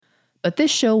But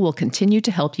this show will continue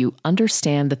to help you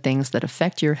understand the things that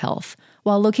affect your health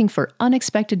while looking for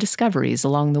unexpected discoveries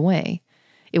along the way.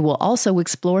 It will also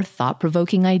explore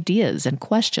thought-provoking ideas and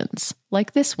questions,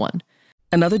 like this one.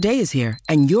 Another day is here,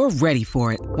 and you're ready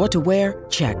for it. What to wear?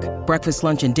 Check. Breakfast,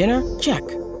 lunch, and dinner? Check.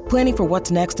 Planning for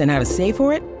what's next and how to save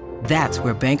for it? That's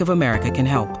where Bank of America can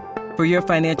help. For your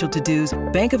financial to-dos,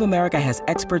 Bank of America has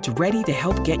experts ready to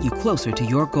help get you closer to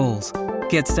your goals.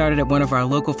 Get started at one of our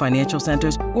local financial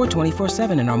centers or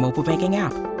 24/7 in our mobile banking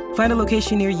app. Find a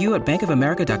location near you at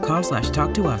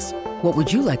bankofamerica.com/talktous. What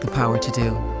would you like the power to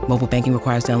do? Mobile banking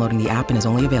requires downloading the app and is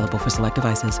only available for select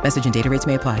devices. Message and data rates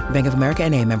may apply. Bank of America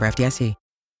N.A., member FDIC.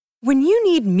 When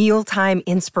you need mealtime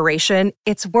inspiration,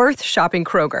 it's worth shopping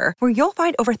Kroger, where you'll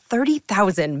find over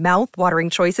 30,000 mouth-watering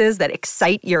choices that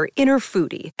excite your inner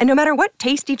foodie. And no matter what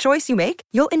tasty choice you make,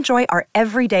 you'll enjoy our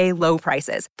everyday low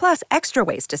prices, plus extra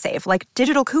ways to save, like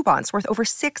digital coupons worth over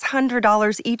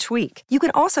 $600 each week. You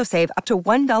can also save up to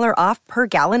 $1 off per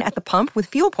gallon at the pump with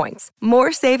fuel points.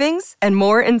 More savings and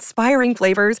more inspiring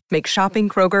flavors make shopping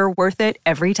Kroger worth it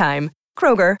every time.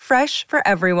 Kroger, fresh for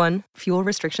everyone. Fuel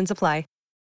restrictions apply.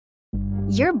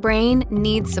 Your brain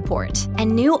needs support,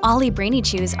 and new Ollie Brainy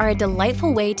Chews are a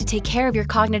delightful way to take care of your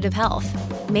cognitive health.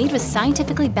 Made with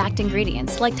scientifically backed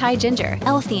ingredients like Thai ginger,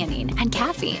 L-theanine, and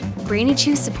caffeine, Brainy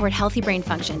Chews support healthy brain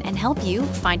function and help you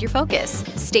find your focus,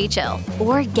 stay chill,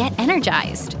 or get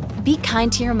energized. Be kind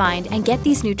to your mind and get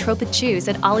these nootropic chews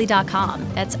at ollie.com.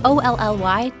 That's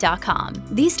OLLY.com.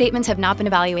 These statements have not been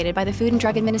evaluated by the Food and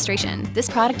Drug Administration. This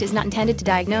product is not intended to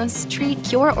diagnose, treat,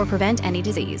 cure, or prevent any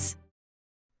disease.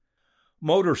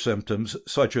 Motor symptoms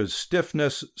such as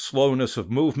stiffness, slowness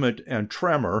of movement, and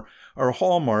tremor are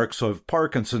hallmarks of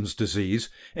Parkinson's disease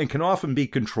and can often be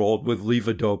controlled with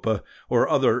levodopa or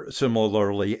other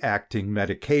similarly acting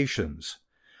medications.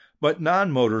 But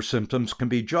non-motor symptoms can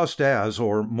be just as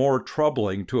or more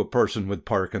troubling to a person with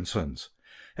Parkinson's.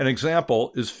 An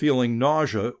example is feeling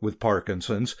nausea with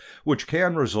Parkinson's, which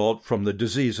can result from the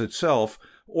disease itself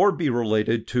or be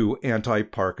related to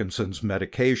anti-Parkinson's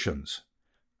medications.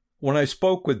 When I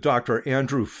spoke with Dr.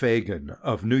 Andrew Fagan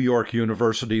of New York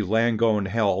University Langone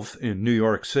Health in New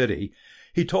York City,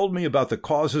 he told me about the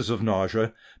causes of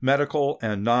nausea, medical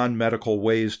and non-medical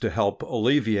ways to help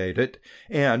alleviate it,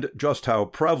 and just how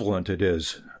prevalent it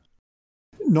is.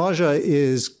 Nausea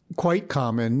is quite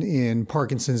common in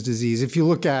Parkinson's disease. If you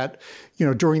look at,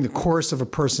 during the course of a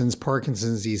person's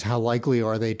Parkinson's disease, how likely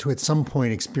are they to at some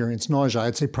point experience nausea?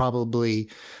 I'd say probably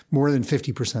more than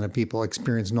 50% of people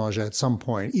experience nausea at some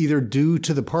point, either due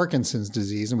to the Parkinson's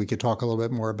disease, and we could talk a little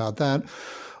bit more about that,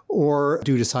 or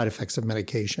due to side effects of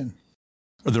medication.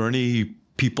 Are there any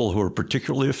people who are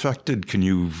particularly affected? Can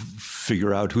you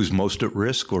figure out who's most at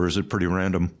risk, or is it pretty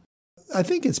random? I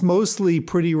think it's mostly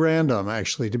pretty random,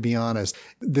 actually, to be honest.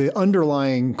 The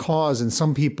underlying cause in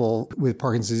some people with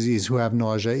Parkinson's disease who have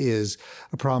nausea is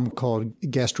a problem called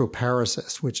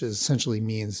gastroparesis, which essentially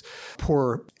means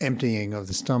poor emptying of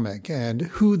the stomach. And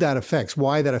who that affects,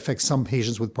 why that affects some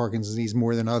patients with Parkinson's disease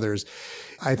more than others,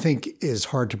 I think is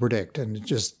hard to predict. And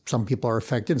just some people are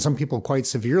affected, and some people quite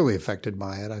severely affected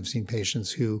by it. I've seen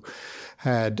patients who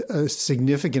had a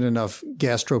significant enough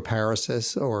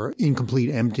gastroparesis or incomplete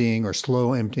emptying or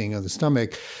slow emptying of the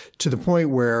stomach to the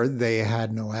point where they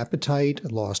had no appetite,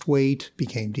 lost weight,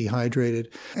 became dehydrated.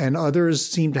 And others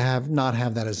seem to not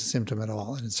have that as a symptom at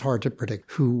all. And it's hard to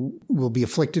predict who will be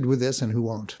afflicted with this and who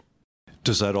won't.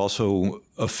 Does that also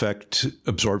affect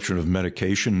absorption of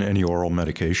medication, any oral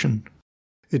medication?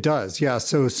 It does, yeah.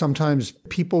 So sometimes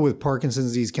people with Parkinson's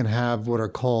disease can have what are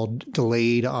called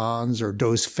delayed ons or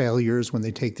dose failures when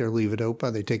they take their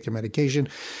levodopa, they take their medication.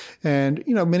 And,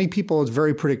 many people, it's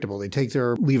very predictable. They take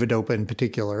their levodopa in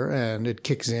particular, and it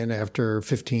kicks in after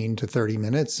 15 to 30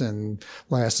 minutes and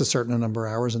lasts a certain number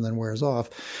of hours and then wears off.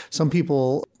 Some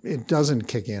people, it doesn't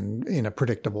kick in a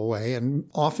predictable way. And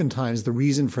oftentimes the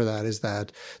reason for that is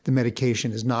that the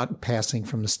medication is not passing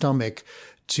from the stomach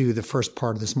to the first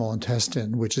part of the small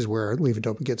intestine, which is where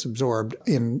levodopa gets absorbed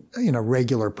in a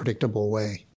regular, predictable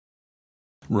way.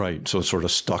 Right. So it's sort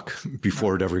of stuck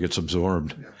before it ever gets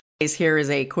absorbed. Here is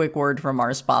a quick word from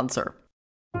our sponsor.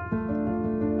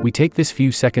 We take this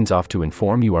few seconds off to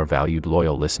inform you, our valued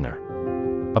loyal listener,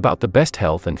 about the best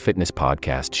health and fitness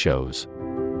podcast shows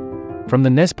from the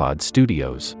Nezpod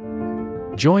studios.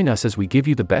 Join us as we give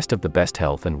you the best of the best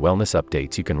health and wellness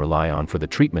updates you can rely on for the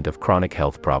treatment of chronic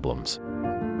health problems.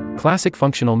 Classic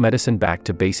functional medicine back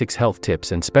to basics health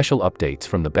tips and special updates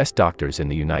from the best doctors in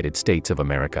the United States of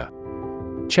America.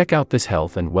 Check out this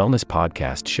health and wellness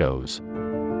podcast shows.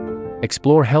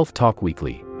 Explore Health Talk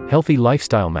Weekly, Healthy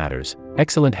Lifestyle Matters,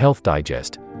 Excellent Health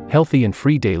Digest, healthy and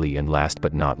free daily, and last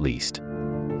but not least,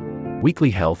 weekly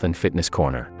health and fitness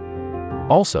corner.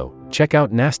 Also, check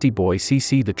out Nasty Boy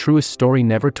CC, the truest story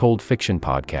never told fiction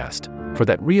podcast, for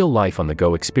that real life on the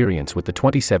go experience with the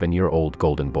 27-year-old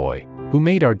golden boy, who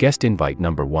made our guest invite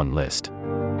 #1 list.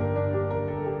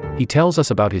 He tells us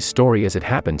about his story as it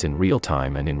happens in real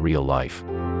time and in real life.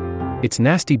 It's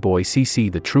Nasty Boy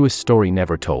CC, the truest story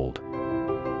never told.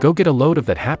 Go get a load of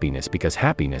that happiness, because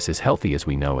happiness is healthy as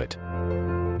we know it.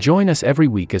 Join us every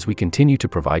week as we continue to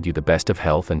provide you the best of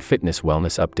health and fitness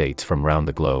wellness updates from around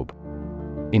the globe.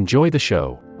 Enjoy the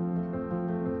show.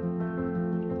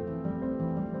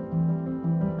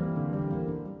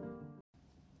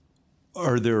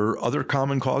 Are there other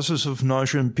common causes of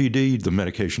nausea and PD, the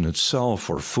medication itself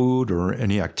or food or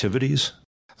any activities?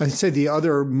 I'd say the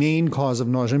other main cause of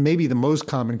nausea, maybe the most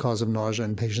common cause of nausea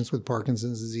in patients with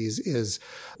Parkinson's disease, is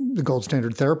the gold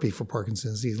standard therapy for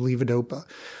Parkinson's disease, levodopa.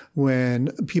 When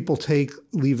people take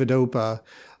levodopa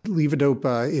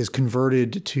is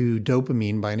converted to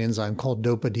dopamine by an enzyme called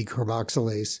dopa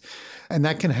decarboxylase. And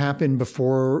that can happen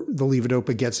before the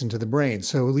levodopa gets into the brain.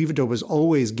 So levodopa is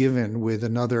always given with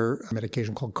another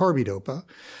medication called carbidopa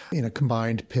in a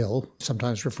combined pill,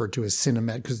 sometimes referred to as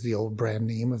Sinemet because of the old brand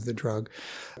name of the drug.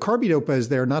 Carbidopa is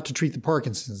there not to treat the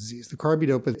Parkinson's disease. The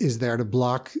carbidopa is there to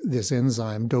block this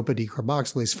enzyme, dopa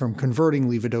decarboxylase, from converting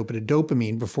levodopa to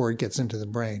dopamine before it gets into the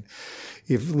brain.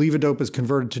 If levodopa is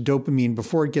converted to dopamine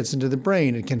before it gets into the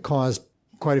brain, it can cause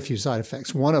quite a few side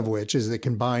effects, one of which is that it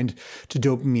can bind to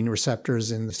dopamine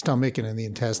receptors in the stomach and in the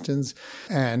intestines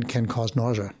and can cause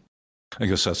nausea. I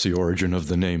guess that's the origin of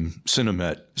the name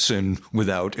Sinemet, sin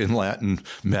without in Latin,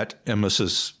 met,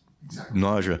 emesis,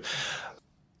 nausea.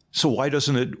 So why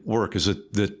doesn't it work? Is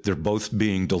it that they're both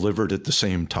being delivered at the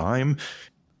same time?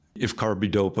 If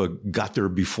carbidopa got there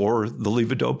before the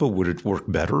levodopa, would it work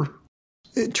better?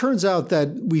 It turns out that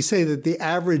we say that the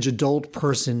average adult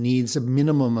person needs a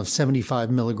minimum of 75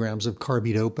 milligrams of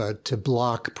carbidopa to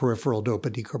block peripheral dopa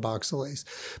decarboxylase.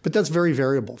 But that's very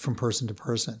variable from person to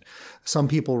person. Some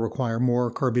people require more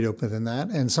carbidopa than that,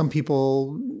 and some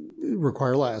people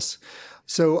require less.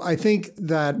 So I think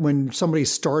that when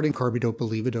somebody's starting carbidopa,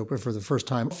 levodopa for the first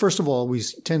time, first of all, we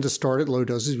tend to start at low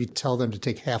doses. We tell them to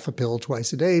take half a pill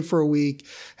twice a day for a week,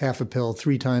 half a pill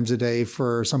 3 times a day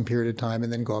for some period of time,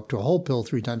 and then go up to a whole pill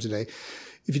 3 times a day.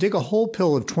 If you take a whole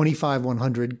pill of 25,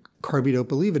 100 carbidopa,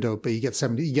 levodopa, you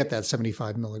get that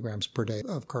 75 milligrams per day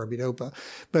of carbidopa.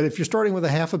 But if you're starting with a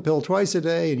half a pill twice a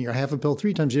day and you're half a pill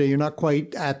 3 times a day, you're not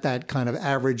quite at that kind of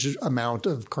average amount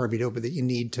of carbidopa that you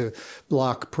need to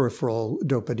block peripheral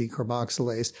dopa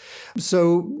decarboxylase.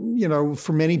 So,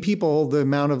 for many people, the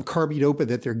amount of carbidopa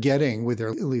that they're getting with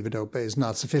their levodopa is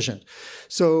not sufficient.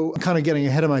 So I'm kind of getting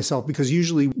ahead of myself because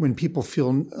usually when people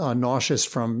feel nauseous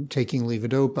from taking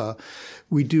levodopa,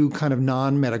 we do kind of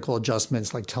non-medical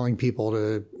adjustments like telling people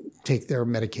to take their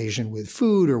medication with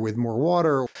food or with more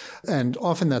water. And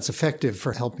often that's effective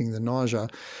for helping the nausea.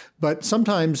 But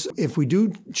sometimes if we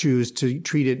do choose to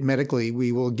treat it medically,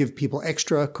 we will give people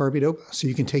extra carbidopa. So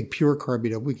you can take pure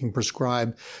carbidopa. We can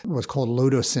prescribe what's called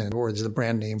Lodocin, or is the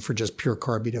brand name for just pure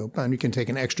carbidopa. And you can take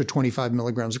an extra 25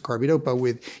 milligrams of carbidopa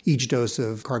with each dose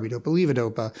of carbidopa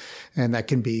levodopa. And that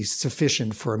can be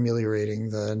sufficient for ameliorating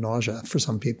the nausea for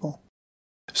some people.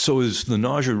 So is the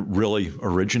nausea really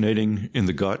originating in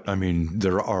the gut? I mean,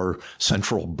 there are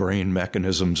central brain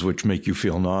mechanisms which make you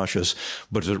feel nauseous,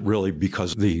 but is it really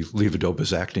because the levodopa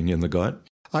is acting in the gut?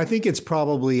 I think it's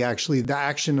probably actually the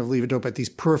action of levodopa at these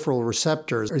peripheral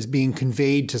receptors is being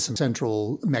conveyed to some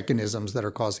central mechanisms that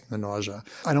are causing the nausea.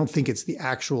 I don't think it's the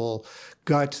actual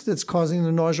gut that's causing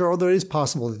the nausea, although it is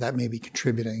possible that that may be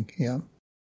contributing, yeah.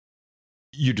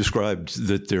 You described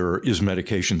that there is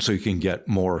medication so you can get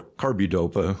more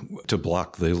carbidopa to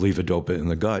block the levodopa in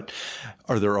the gut.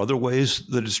 Are there other ways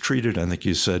that it's treated? I think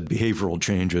you said behavioral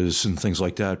changes and things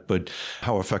like that, but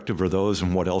how effective are those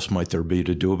and what else might there be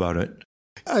to do about it?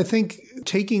 I think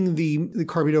taking the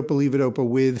carbidopa, levodopa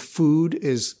with food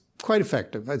is quite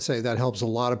effective. I'd say that helps a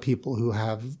lot of people who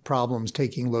have problems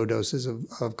taking low doses of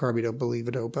carbidopa,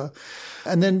 levodopa.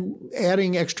 And then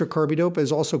adding extra carbidopa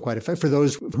is also quite effective. For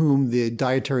those whom the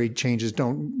dietary changes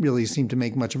don't really seem to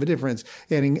make much of a difference,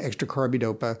 adding extra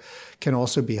carbidopa can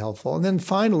also be helpful. And then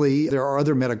finally, there are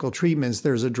other medical treatments.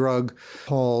 There's a drug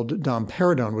called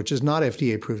domperidone, which is not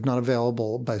FDA approved, not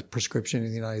available by prescription in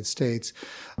the United States,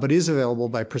 but is available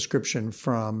by prescription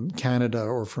from Canada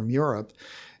or from Europe.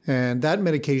 And that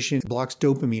medication blocks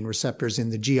dopamine receptors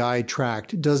in the GI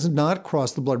tract, does not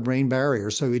cross the blood-brain barrier,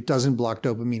 so it doesn't block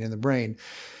dopamine in the brain.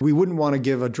 We wouldn't want to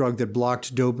give a drug that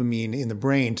blocked dopamine in the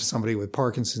brain to somebody with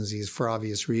Parkinson's disease for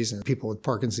obvious reasons. People with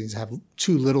Parkinson's have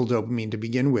too little dopamine to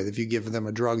begin with. If you give them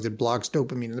a drug that blocks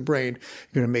dopamine in the brain,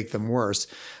 you're going to make them worse.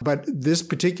 But this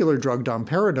particular drug,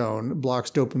 domperidone,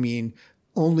 blocks dopamine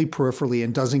only peripherally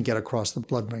and doesn't get across the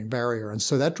blood-brain barrier. And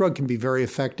so that drug can be very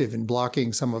effective in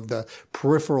blocking some of the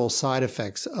peripheral side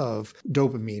effects of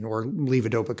dopamine or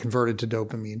levodopa converted to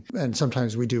dopamine. And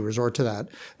sometimes we do resort to that.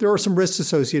 There are some risks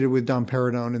associated with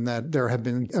domperidone in that there have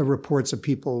been reports of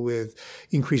people with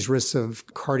increased risks of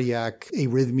cardiac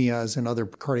arrhythmias and other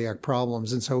cardiac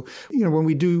problems. And so, when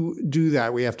we do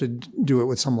that, we have to do it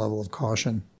with some level of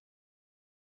caution.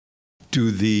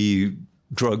 Do the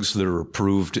drugs that are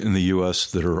approved in the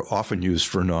U.S. that are often used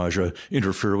for nausea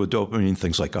interfere with dopamine,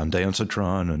 things like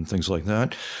ondansetron and things like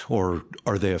that, or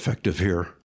are they effective here?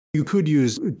 You could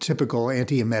use typical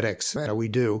antiemetics, we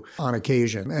do on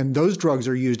occasion. And those drugs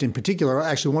are used in particular.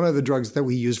 Actually, one of the drugs that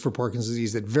we use for Parkinson's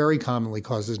disease that very commonly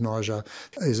causes nausea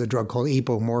is a drug called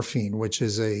apomorphine, which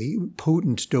is a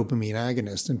potent dopamine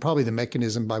agonist. And probably the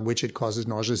mechanism by which it causes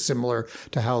nausea is similar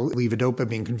to how levodopa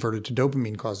being converted to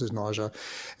dopamine causes nausea.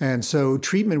 And so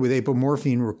treatment with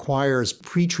apomorphine requires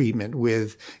pretreatment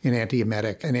with an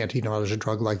antiemetic, an anti-nausea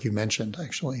drug like you mentioned,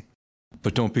 actually.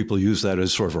 But don't people use that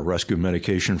as sort of a rescue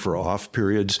medication for off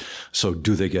periods? So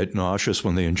do they get nauseous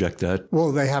when they inject that?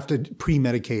 Well, they have to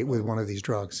pre-medicate with one of these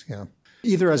drugs, yeah.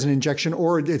 Either as an injection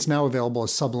or it's now available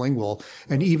as sublingual.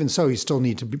 And even so, you still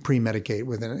need to pre-medicate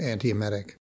with an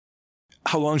antiemetic.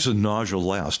 How long does the nausea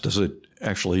last? Does it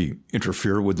actually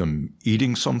interfere with them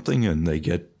eating something and they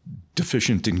get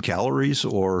deficient in calories,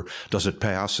 or does it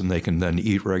pass and they can then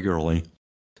eat regularly?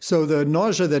 So the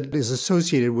nausea that is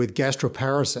associated with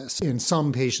gastroparesis in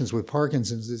some patients with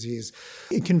Parkinson's disease,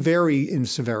 it can vary in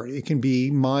severity. It can be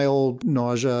mild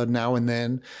nausea now and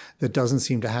then that doesn't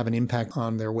seem to have an impact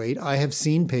on their weight. I have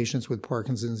seen patients with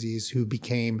Parkinson's disease who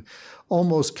became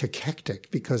almost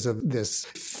cachectic because of this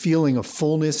feeling of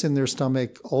fullness in their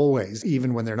stomach always,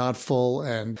 even when they're not full,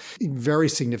 and very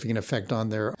significant effect on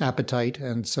their appetite.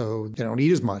 And so they don't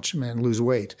eat as much and lose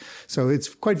weight. So it's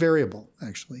quite variable,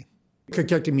 actually.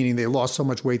 Cachectic meaning they lost so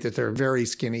much weight that they're very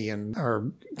skinny and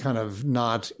are kind of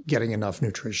not getting enough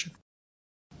nutrition.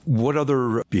 What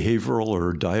other behavioral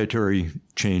or dietary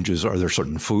changes? Are there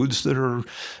certain foods that are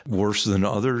worse than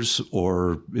others,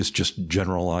 or is just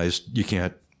generalized you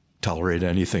can't tolerate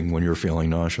anything when you're feeling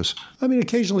nauseous? I mean,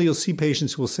 occasionally you'll see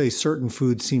patients who will say certain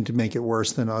foods seem to make it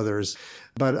worse than others.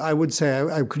 But I would say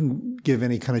I couldn't give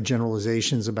any kind of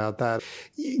generalizations about that.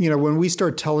 When we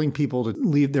start telling people to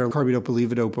leave their carbidopa,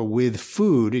 levodopa with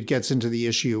food, it gets into the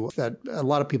issue that a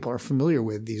lot of people are familiar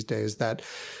with these days, that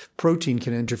protein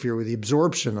can interfere with the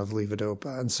absorption of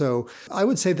levodopa. And so I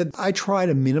would say that I try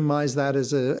to minimize that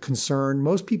as a concern.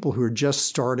 Most people who are just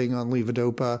starting on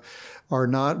levodopa are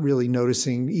not really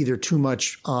noticing either too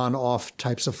much on-off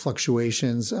types of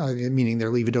fluctuations, meaning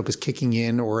their levodopa is kicking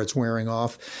in or it's wearing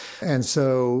off. And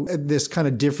so this kind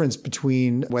of difference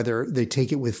between whether they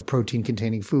take it with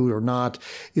protein-containing food or not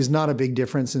is not a big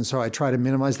difference. And so I try to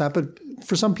minimize that. But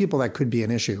for some people, that could be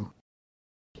an issue.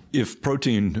 If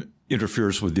protein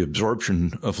interferes with the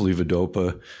absorption of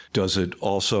levodopa, does it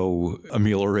also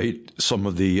ameliorate some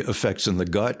of the effects in the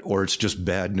gut, or it's just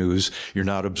bad news? You're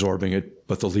not absorbing it,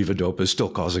 but the levodopa is still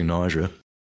causing nausea.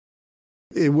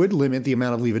 It would limit the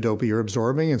amount of levodopa you're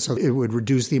absorbing, and so it would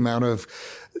reduce the amount of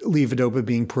levodopa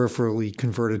being peripherally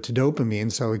converted to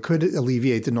dopamine. So it could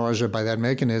alleviate the nausea by that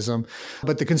mechanism.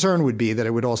 But the concern would be that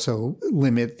it would also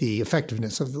limit the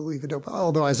effectiveness of the levodopa.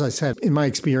 Although, as I said, in my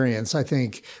experience, I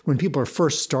think when people are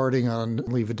first starting on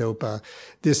levodopa,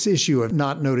 this issue of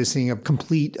not noticing a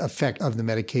complete effect of the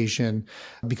medication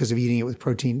because of eating it with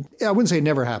protein, I wouldn't say it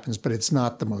never happens, but it's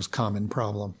not the most common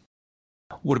problem.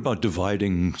 What about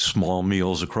dividing small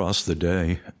meals across the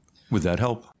day? Would that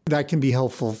help? That can be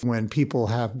helpful when people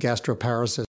have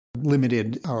gastroparesis,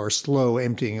 limited or slow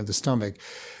emptying of the stomach.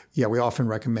 Yeah, we often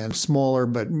recommend smaller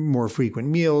but more frequent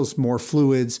meals, more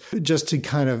fluids, just to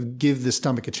kind of give the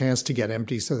stomach a chance to get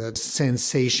empty, so that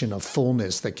sensation of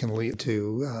fullness that can lead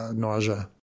to nausea.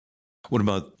 What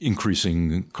about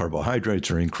increasing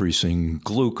carbohydrates or increasing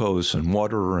glucose and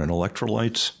water and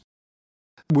electrolytes?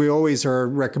 We always are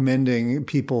recommending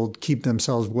people keep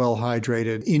themselves well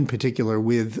hydrated, in particular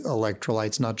with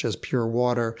electrolytes, not just pure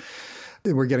water.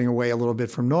 We're getting away a little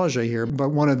bit from nausea here, but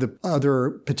one of the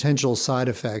other potential side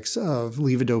effects of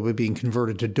levodopa being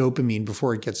converted to dopamine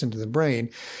before it gets into the brain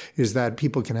is that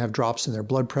people can have drops in their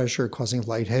blood pressure, causing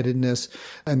lightheadedness,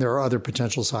 and there are other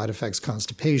potential side effects,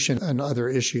 constipation and other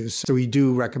issues. So we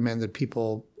do recommend that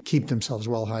people keep themselves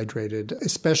well hydrated,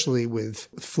 especially with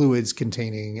fluids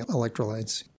containing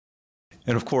electrolytes.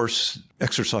 And of course,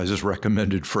 exercise is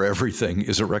recommended for everything.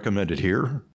 Is it recommended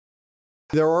here?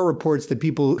 There are reports that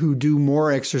people who do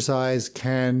more exercise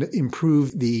can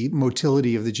improve the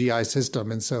motility of the GI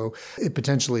system. And so it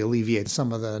potentially alleviates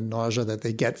some of the nausea that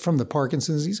they get from the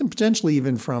Parkinson's disease and potentially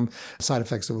even from side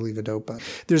effects of levodopa.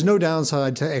 There's no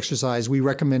downside to exercise. We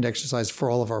recommend exercise for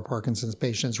all of our Parkinson's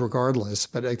patients regardless,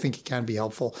 but I think it can be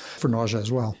helpful for nausea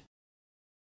as well.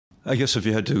 I guess if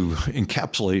you had to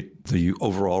encapsulate the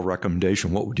overall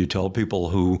recommendation, what would you tell people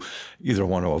who either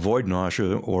want to avoid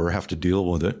nausea or have to deal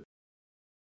with it?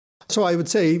 So I would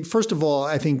say, first of all,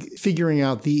 I think figuring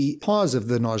out the cause of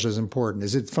the nausea is important.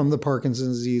 Is it from the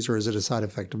Parkinson's disease or is it a side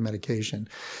effect of medication?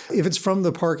 If it's from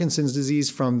the Parkinson's disease,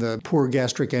 from the poor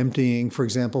gastric emptying, for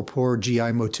example, poor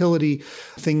GI motility,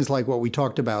 things like what we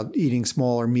talked about, eating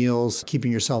smaller meals,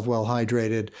 keeping yourself well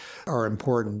hydrated are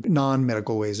important,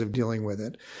 non-medical ways of dealing with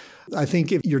it. I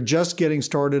think if you're just getting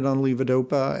started on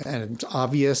levodopa and it's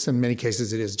obvious, in many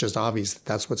cases it is just obvious that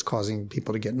that's what's causing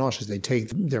people to get nauseous. They take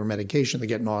their medication, they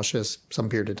get nauseous. Some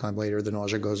period of time later, the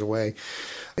nausea goes away.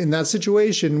 In that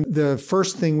situation, the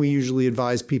first thing we usually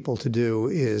advise people to do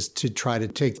is to try to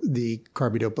take the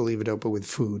carbidopa, levodopa with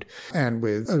food and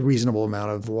with a reasonable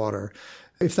amount of water.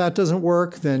 If that doesn't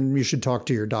work, then you should talk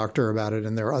to your doctor about it.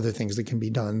 And there are other things that can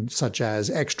be done, such as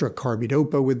extra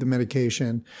carbidopa with the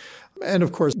medication. And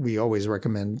of course, we always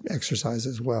recommend exercise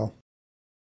as well.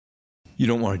 You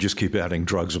don't want to just keep adding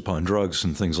drugs upon drugs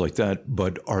and things like that,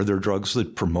 but are there drugs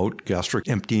that promote gastric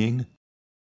emptying?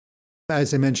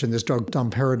 As I mentioned, this drug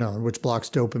domperidone, which blocks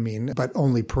dopamine, but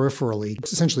only peripherally,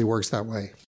 essentially works that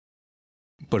way.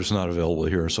 But it's not available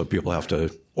here, so people have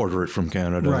to order it from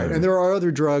Canada. Right. And there are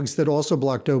other drugs that also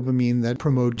block dopamine that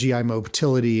promote GI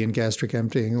motility and gastric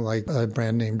emptying, like a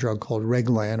brand name drug called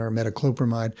Reglan or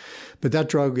metoclopramide. But that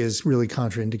drug is really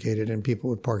contraindicated in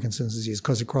people with Parkinson's disease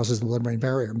because it crosses the blood-brain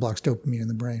barrier and blocks dopamine in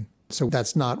the brain. So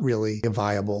that's not really a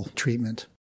viable treatment.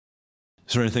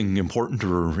 Is there anything important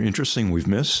or interesting we've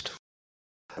missed?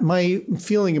 My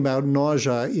feeling about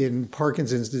nausea in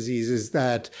Parkinson's disease is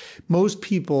that most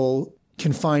people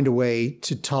can find a way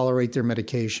to tolerate their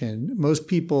medication. Most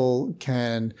people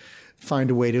can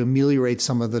find a way to ameliorate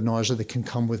some of the nausea that can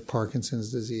come with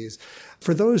Parkinson's disease.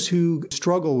 For those who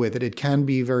struggle with it, it can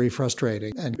be very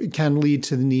frustrating, and it can lead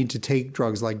to the need to take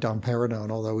drugs like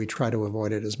domperidone, although we try to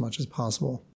avoid it as much as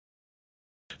possible.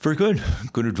 Very good.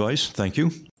 Good advice. Thank you.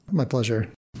 My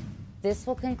pleasure. This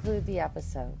will conclude the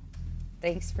episode.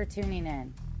 Thanks for tuning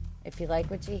in. If you like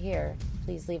what you hear,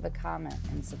 please leave a comment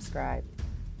and subscribe.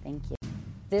 Thank you.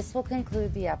 This will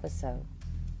conclude the episode.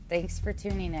 Thanks for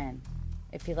tuning in.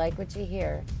 If you like what you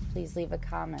hear, please leave a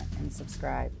comment and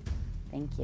subscribe. Thank you.